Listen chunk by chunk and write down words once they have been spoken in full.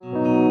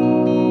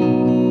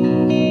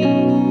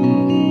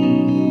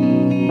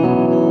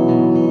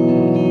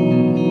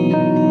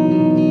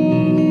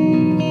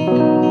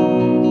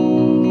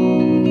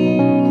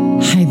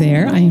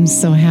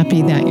so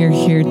happy that you're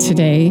here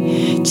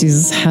today.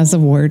 Jesus has a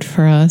word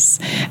for us,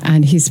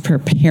 and he's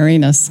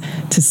preparing us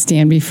to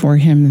stand before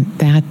him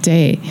that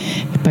day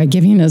by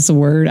giving us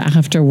word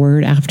after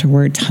word after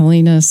word,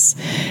 telling us,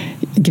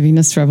 giving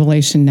us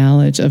revelation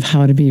knowledge of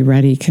how to be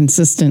ready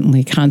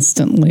consistently,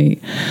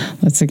 constantly.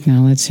 Let's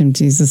acknowledge him.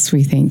 Jesus,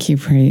 we thank you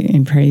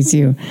and praise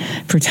you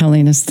for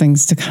telling us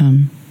things to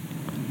come,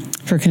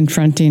 for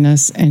confronting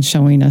us and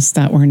showing us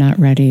that we're not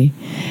ready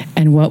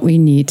and what we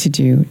need to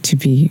do to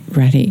be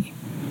ready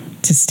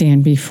to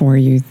stand before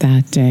you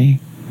that day.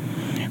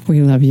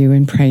 We love you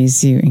and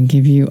praise you and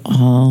give you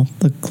all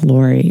the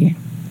glory.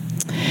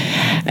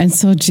 And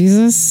so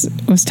Jesus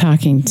was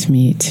talking to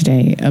me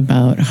today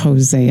about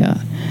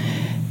Hosea.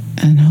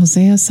 And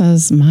Hosea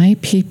says, my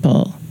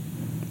people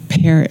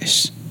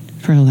perish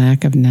for a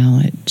lack of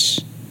knowledge.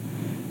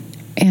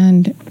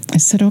 And I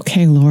said,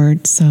 okay,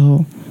 Lord,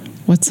 so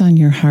what's on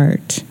your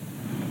heart?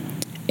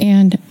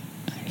 And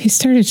he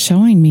started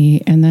showing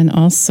me, and then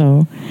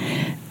also,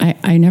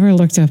 I never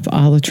looked up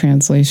all the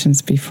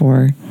translations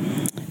before,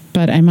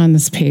 but I'm on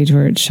this page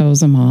where it shows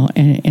them all.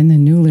 And in the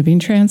New Living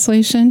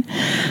Translation,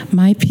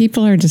 my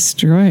people are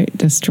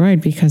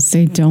destroyed because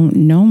they don't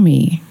know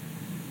me.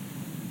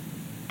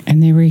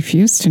 And they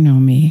refuse to know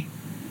me.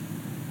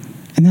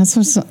 And that's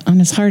what's on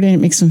his heart, and it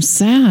makes him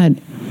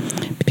sad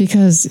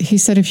because he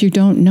said, if you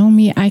don't know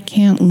me, I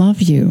can't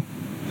love you.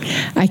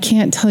 I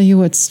can't tell you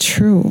what's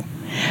true.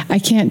 I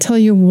can't tell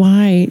you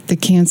why the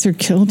cancer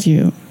killed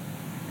you.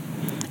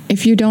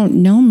 If you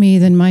don't know me,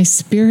 then my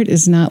spirit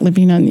is not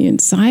living on the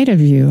inside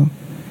of you.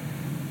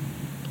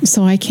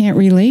 So I can't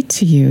relate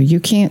to you.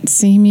 You can't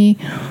see me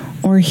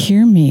or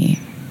hear me.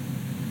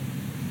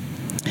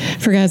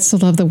 For God so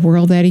loved the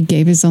world that he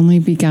gave his only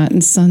begotten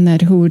Son,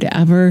 that who would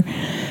ever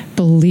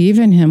believe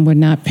in him would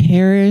not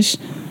perish,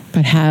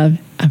 but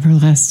have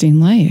everlasting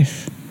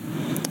life.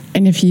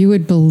 And if you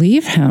would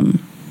believe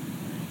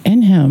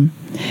in him,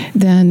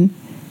 then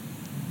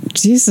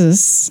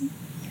Jesus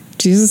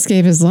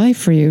gave his life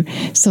for you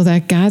so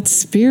that God's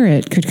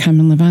Spirit could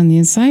come and live on the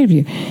inside of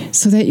you,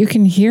 so that you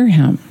can hear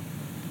him,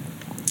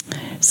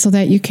 so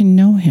that you can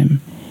know him.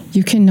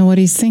 You can know what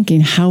he's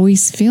thinking, how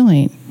he's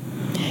feeling.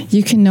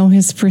 You can know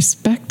his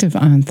perspective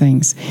on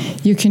things.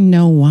 You can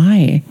know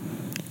why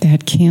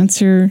that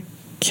cancer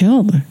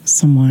killed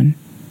someone.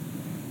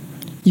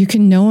 You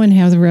can know and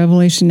have the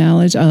revelation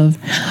knowledge of,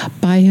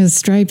 by his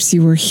stripes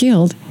you were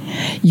healed.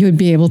 You would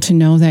be able to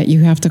know that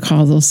you have to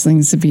call those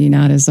things to be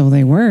not as though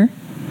they were.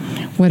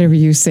 Whatever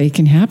you say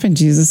can happen.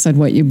 Jesus said,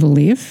 what you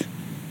believe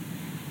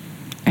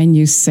and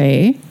you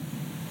say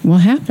will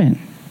happen.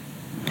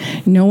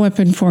 No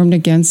weapon formed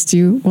against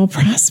you will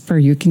prosper.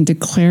 You can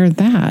declare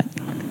that.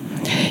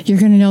 You're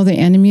going to know the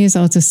enemy is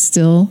out to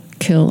steal,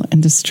 kill,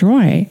 and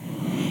destroy,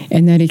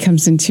 and that he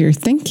comes into your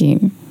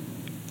thinking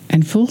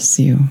and fools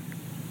you.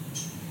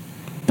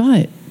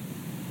 But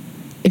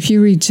if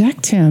you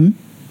reject him,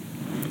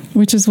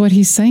 which is what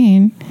he's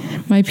saying,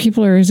 my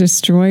people are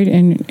destroyed.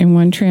 In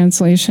one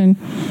translation,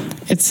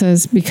 it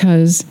says,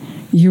 because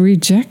you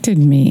rejected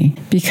me.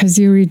 Because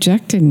you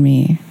rejected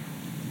me.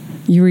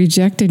 You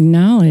rejected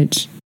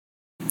knowledge.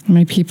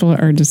 My people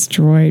are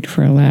destroyed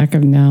for a lack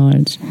of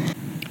knowledge.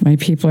 My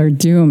people are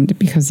doomed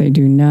because they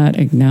do not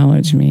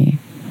acknowledge me.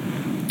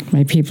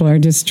 My people are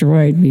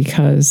destroyed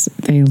because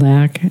they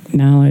lack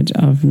knowledge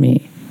of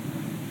me.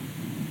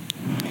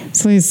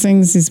 So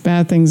these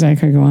bad things, I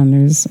could go on.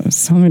 There's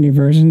so many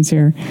versions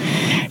here.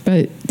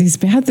 But these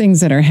bad things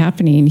that are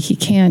happening, he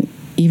can't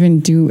even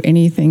do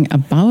anything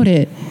about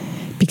it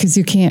because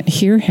you can't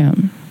hear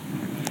him,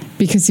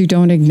 because you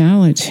don't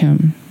acknowledge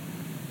him,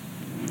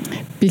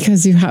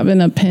 because you have an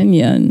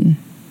opinion.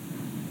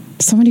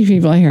 So many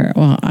people I hear,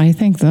 well, I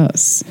think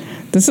this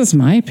is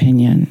my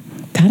opinion.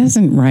 That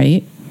isn't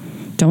right.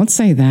 Don't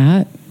say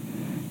that.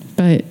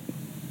 But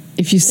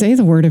if you say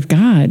the word of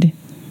God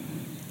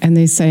and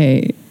they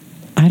say,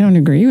 I don't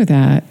agree with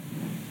that,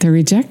 they're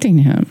rejecting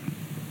him.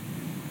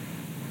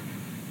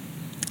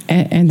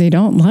 And they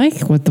don't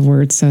like what the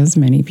word says,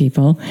 many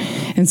people.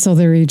 And so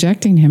they're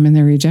rejecting him, and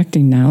they're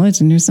rejecting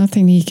knowledge, and there's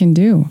nothing he can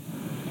do.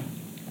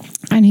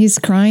 And he's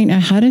crying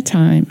ahead of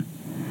time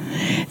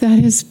that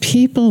his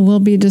people will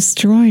be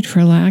destroyed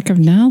for lack of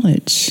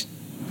knowledge.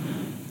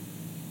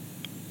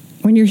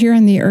 When you're here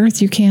on the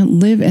earth, you can't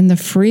live in the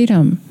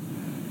freedom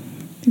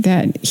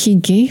that he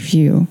gave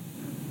you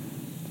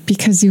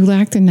because you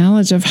lack the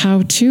knowledge of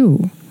how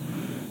to,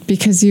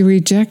 because you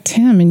reject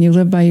him and you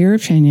live by your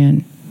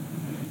opinion,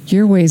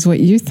 your ways, what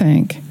you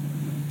think,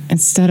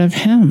 instead of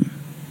him.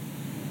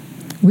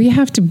 We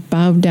have to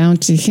bow down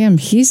to him.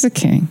 He's the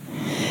king.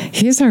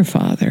 He's our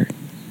father.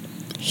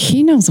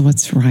 He knows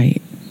what's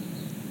right.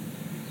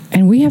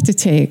 And we have to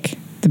take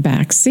the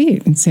back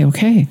seat and say,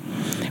 okay,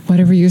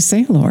 whatever you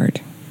say,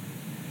 Lord.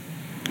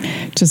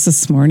 Just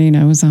this morning,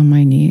 I was on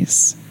my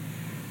knees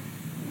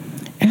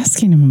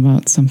asking him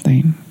about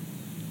something.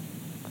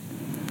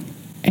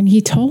 And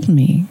he told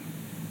me.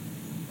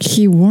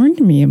 He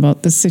warned me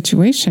about the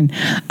situation.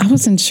 I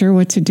wasn't sure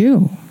what to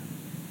do.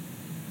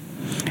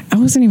 I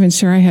wasn't even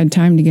sure I had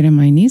time to get on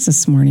my knees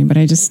this morning, but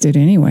I just did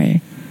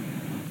anyway.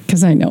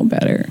 because I know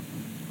better.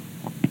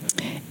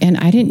 And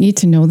I didn't need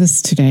to know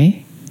this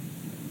today.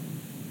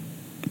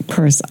 Of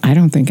course, I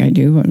don't think I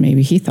do, but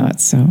maybe he thought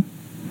so.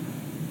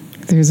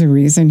 There's a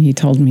reason he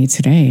told me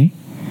today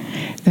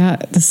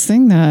that this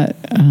thing that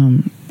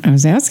I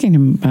was asking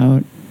him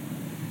about,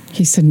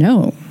 he said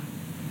no.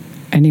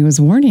 And he was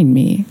warning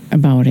me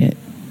about it.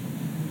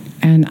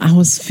 And I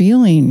was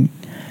feeling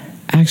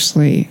how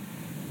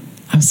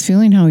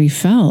he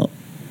felt.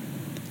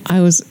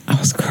 I was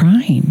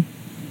crying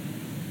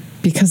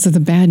because of the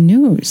bad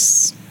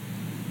news,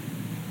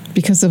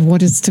 because of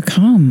what is to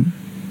come.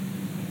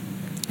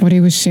 What he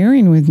was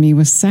sharing with me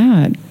was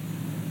sad.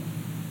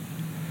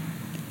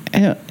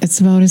 And it's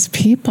about his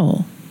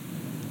people.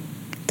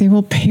 They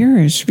will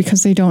perish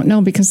because they don't know,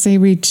 because they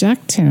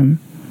reject him.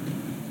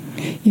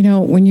 You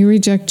know, when you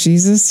reject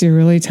Jesus, you're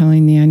really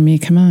telling the enemy,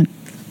 come on,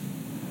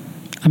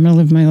 I'm going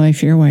to live my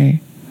life your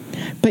way.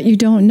 But you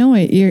don't know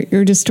it.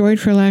 You're destroyed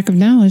for lack of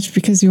knowledge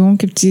because you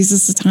won't give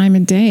Jesus the time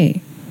of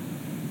day.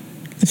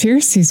 The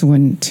Pharisees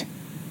wouldn't.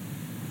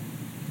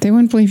 They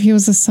wouldn't believe he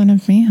was the Son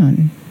of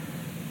Man.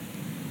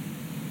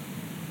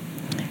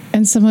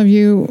 And some of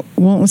you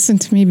won't listen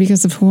to me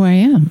because of who I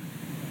am.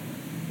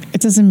 It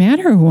doesn't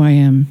matter who I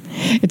am.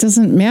 It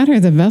doesn't matter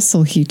the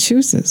vessel he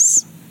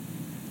chooses.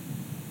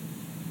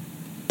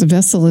 The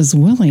vessel is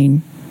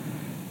willing,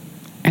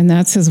 and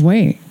that's his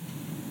way.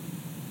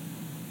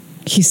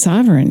 He's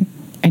sovereign,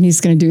 and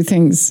he's going to do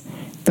things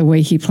the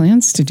way he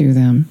plans to do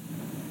them.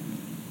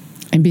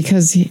 And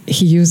because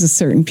he uses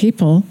certain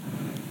people,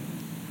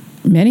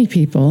 many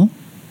people,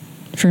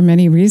 for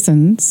many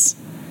reasons,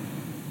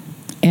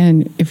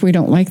 and if we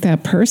don't like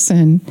that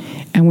person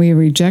and we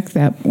reject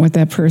what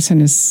that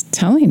person is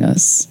telling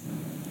us,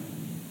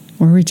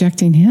 we're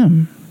rejecting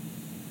him.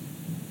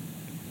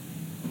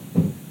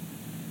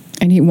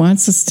 And he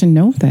wants us to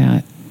know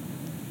that.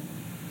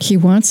 He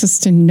wants us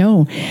to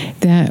know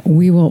that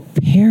we will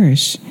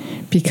perish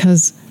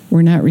because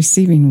we're not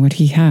receiving what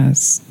he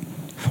has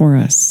for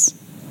us.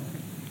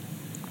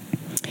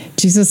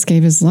 Jesus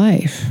gave his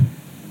life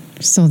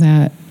so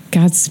that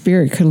God's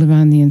Spirit could live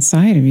on the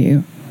inside of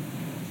you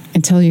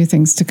and tell you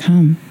things to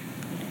come,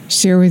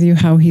 share with you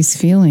how he's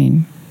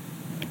feeling,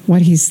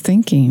 what he's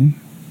thinking,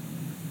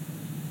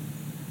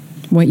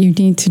 what you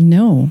need to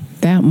know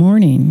that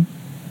morning.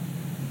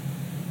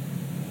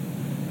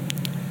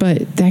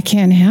 But that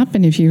can't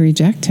happen if you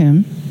reject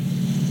him.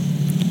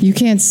 You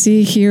can't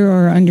see, hear,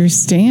 or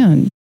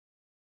understand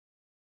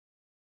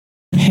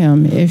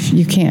him if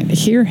you can't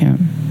hear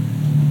him.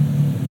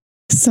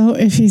 So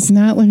if he's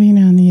not living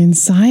on the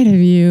inside of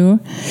you,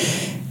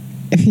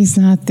 if he's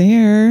not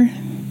there,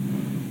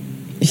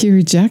 if you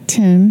reject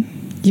him,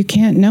 you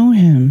can't know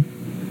him.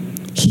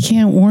 He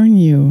can't warn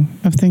you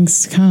of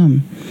things to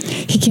come.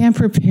 He can't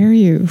prepare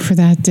you for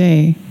that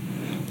day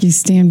you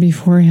stand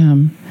before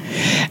him.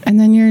 And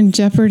then you're in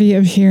jeopardy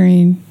of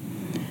hearing,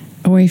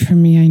 away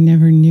from me, I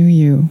never knew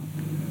you,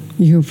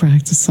 you who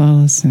practice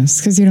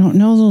lawlessness. Because you don't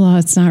know the law.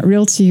 It's not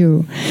real to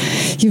you.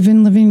 You've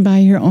been living by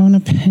your own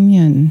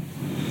opinion.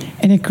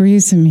 And it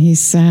grieves him. He's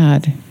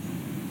sad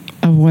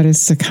of what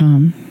is to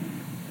come.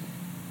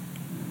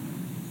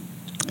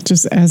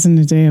 Just as in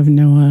the day of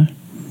Noah,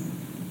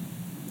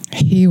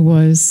 he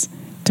was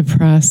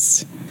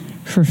depressed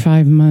for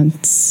 5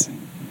 months.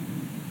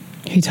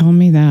 He told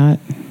me that.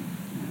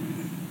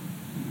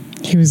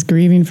 He was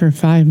grieving for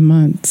 5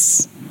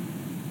 months.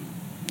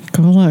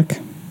 Go look.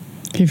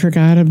 He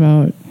forgot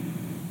about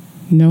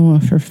Noah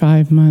for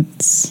 5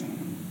 months.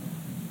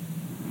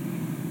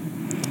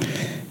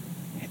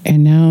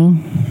 And now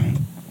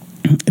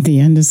the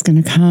end is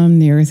going to come.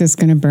 The earth is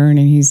going to burn,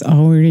 and he's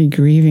already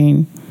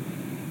grieving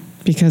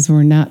because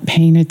we're not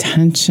paying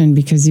attention,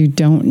 because you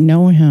don't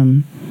know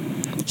him.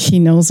 He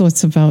knows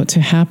what's about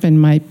to happen.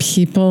 My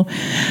people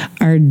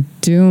are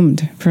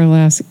doomed for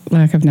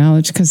lack of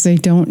knowledge because they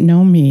don't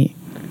know me.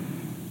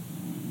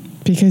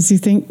 Because you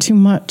think too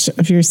much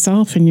of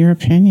yourself and your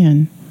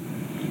opinion.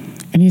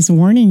 And he's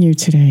warning you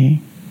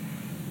today.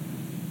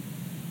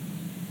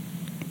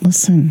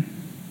 Listen,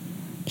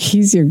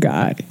 he's your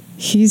God.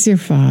 He's your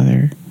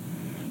Father.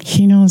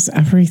 He knows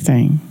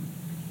everything.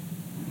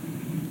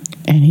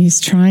 And he's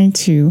trying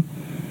to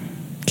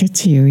get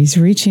to you. He's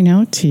reaching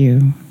out to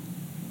you.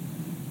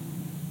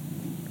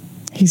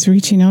 He's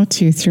reaching out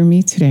to you through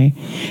me today,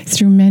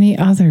 through many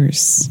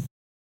others.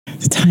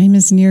 The time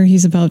is near.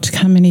 He's about to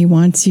come, and he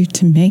wants you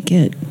to make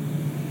it.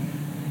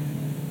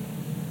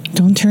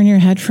 Don't turn your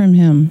head from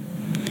him.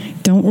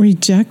 Don't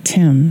reject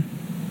him.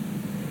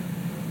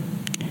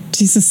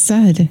 Jesus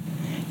said,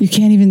 you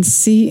can't even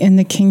see in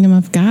the kingdom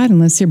of God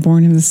unless you're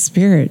born of the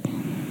Spirit.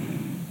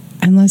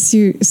 Unless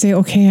you say,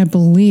 okay, I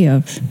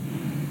believe.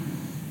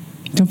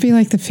 Don't be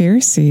like the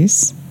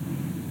Pharisees.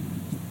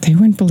 They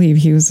wouldn't believe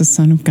he was the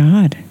Son of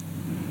God.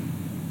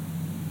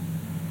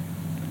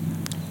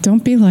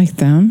 Don't be like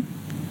them.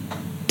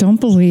 Don't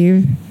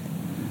believe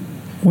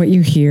what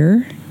you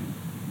hear,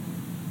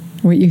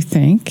 what you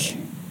think.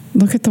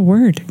 Look at the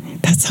Word.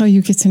 That's how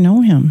you get to know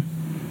him.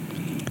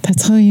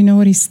 That's how you know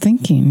what he's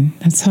thinking.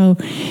 That's how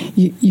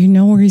you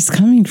know where he's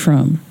coming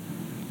from.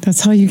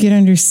 That's how you get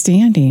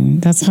understanding.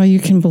 That's how you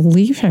can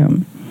believe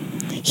him.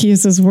 He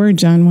is his word.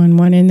 John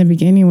 1:1, in the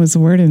beginning was the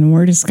word, and the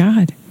word is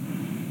God.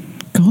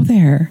 Go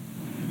there.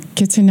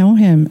 Get to know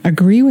him.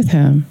 Agree with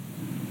him.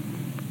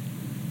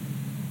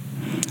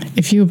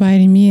 If you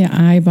abide in me,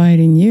 I abide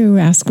in you.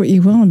 Ask what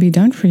you will and be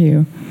done for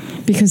you.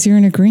 Because you're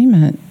in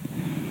agreement.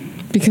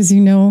 Because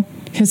you know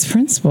his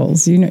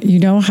principles. You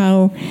know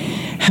how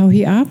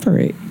he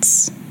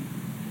operates.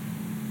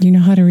 You know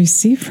how to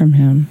receive from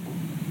him.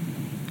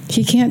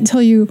 He can't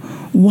tell you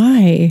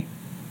why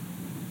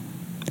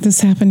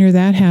this happened or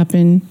that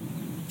happened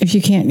if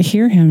you can't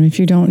hear him, if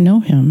you don't know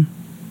him.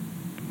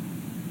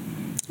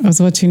 I was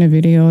watching a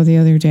video the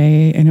other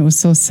day, and it was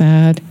so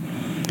sad.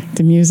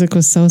 The music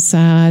was so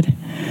sad,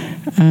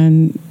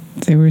 and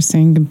they were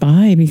saying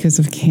goodbye because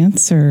of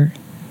cancer.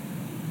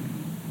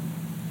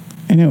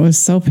 And it was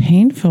so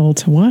painful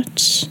to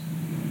watch.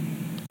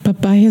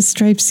 But by his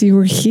stripes you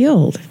were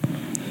healed.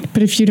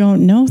 But if you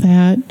don't know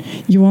that,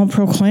 you won't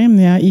proclaim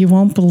that, you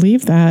won't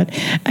believe that,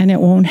 and it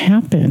won't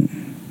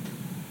happen.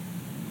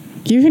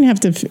 You even have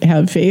to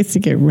have faith to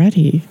get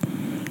ready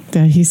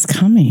that he's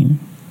coming.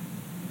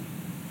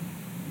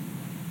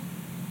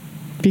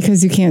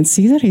 Because you can't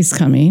see that he's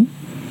coming,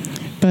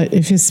 but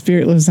if his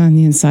spirit lives on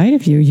the inside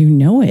of you, you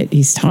know it.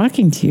 He's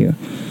talking to you.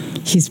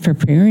 He's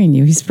preparing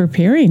you. He's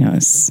preparing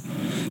us.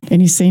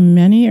 And he's saying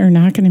many are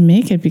not going to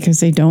make it because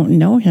they don't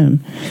know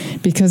him,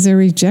 because they're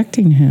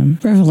rejecting him.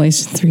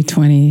 Revelation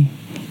 3:20,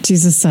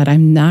 Jesus said,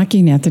 I'm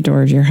knocking at the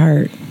door of your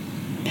heart.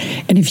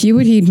 And if you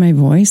would heed my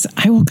voice,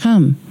 I will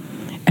come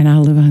and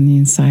I'll live on the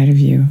inside of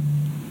you.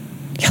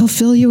 He'll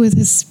fill you with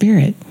his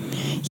spirit.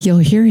 You'll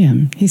hear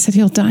him. He said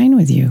he'll dine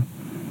with you.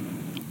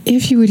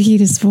 If you would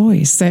heed his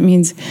voice, that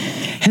means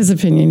his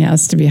opinion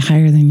has to be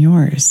higher than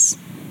yours.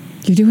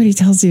 You do what he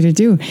tells you to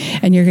do,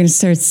 and you're going to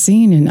start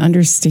seeing and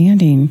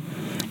understanding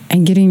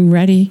and getting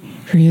ready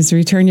for his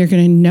return. You're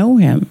going to know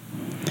him.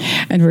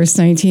 And verse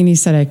 19, he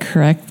said, I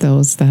correct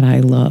those that I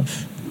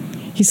love.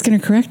 He's going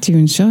to correct you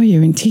and show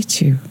you and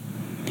teach you.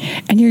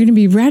 And you're going to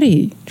be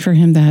ready for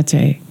him that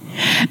day.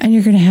 And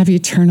you're going to have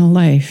eternal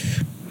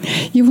life.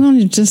 You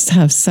won't just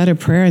have said a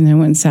prayer and then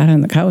went and sat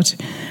on the couch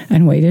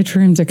and waited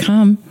for him to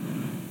come.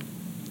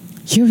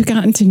 You've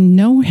gotten to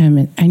know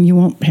him, and you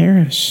won't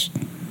perish.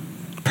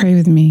 Pray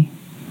with me.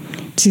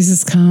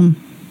 Jesus, come.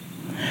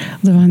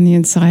 Live on the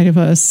inside of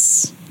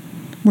us.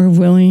 We're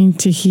willing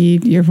to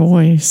heed your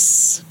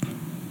voice.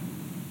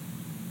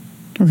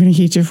 We're going to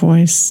heed your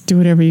voice. Do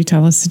whatever you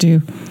tell us to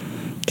do.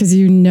 Because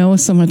you know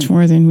so much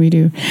more than we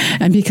do.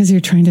 And because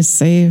you're trying to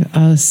save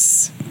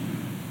us.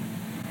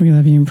 We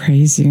love you and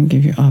praise you and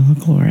give you all the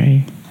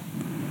glory.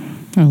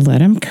 Oh,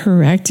 let him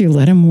correct you.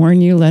 Let him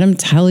warn you. Let him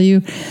tell you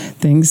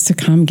things to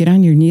come. Get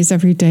on your knees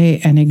every day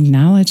and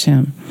acknowledge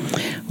him.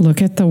 Look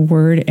at the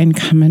word and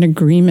come in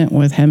agreement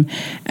with him,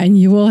 and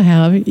you will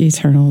have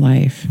eternal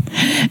life.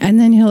 And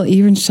then he'll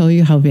even show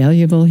you how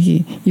valuable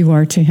you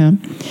are to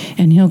him,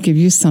 and he'll give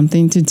you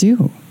something to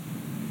do.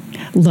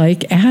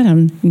 Like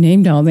Adam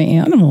named all the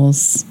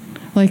animals.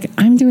 Like,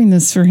 I'm doing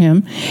this for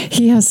him.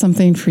 He has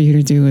something for you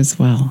to do as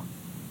well.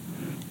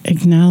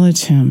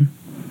 Acknowledge him.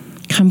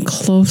 Come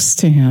close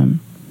to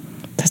him.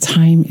 The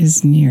time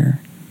is near.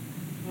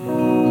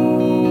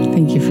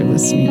 Thank you for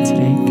listening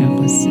today. God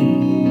bless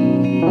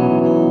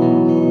you.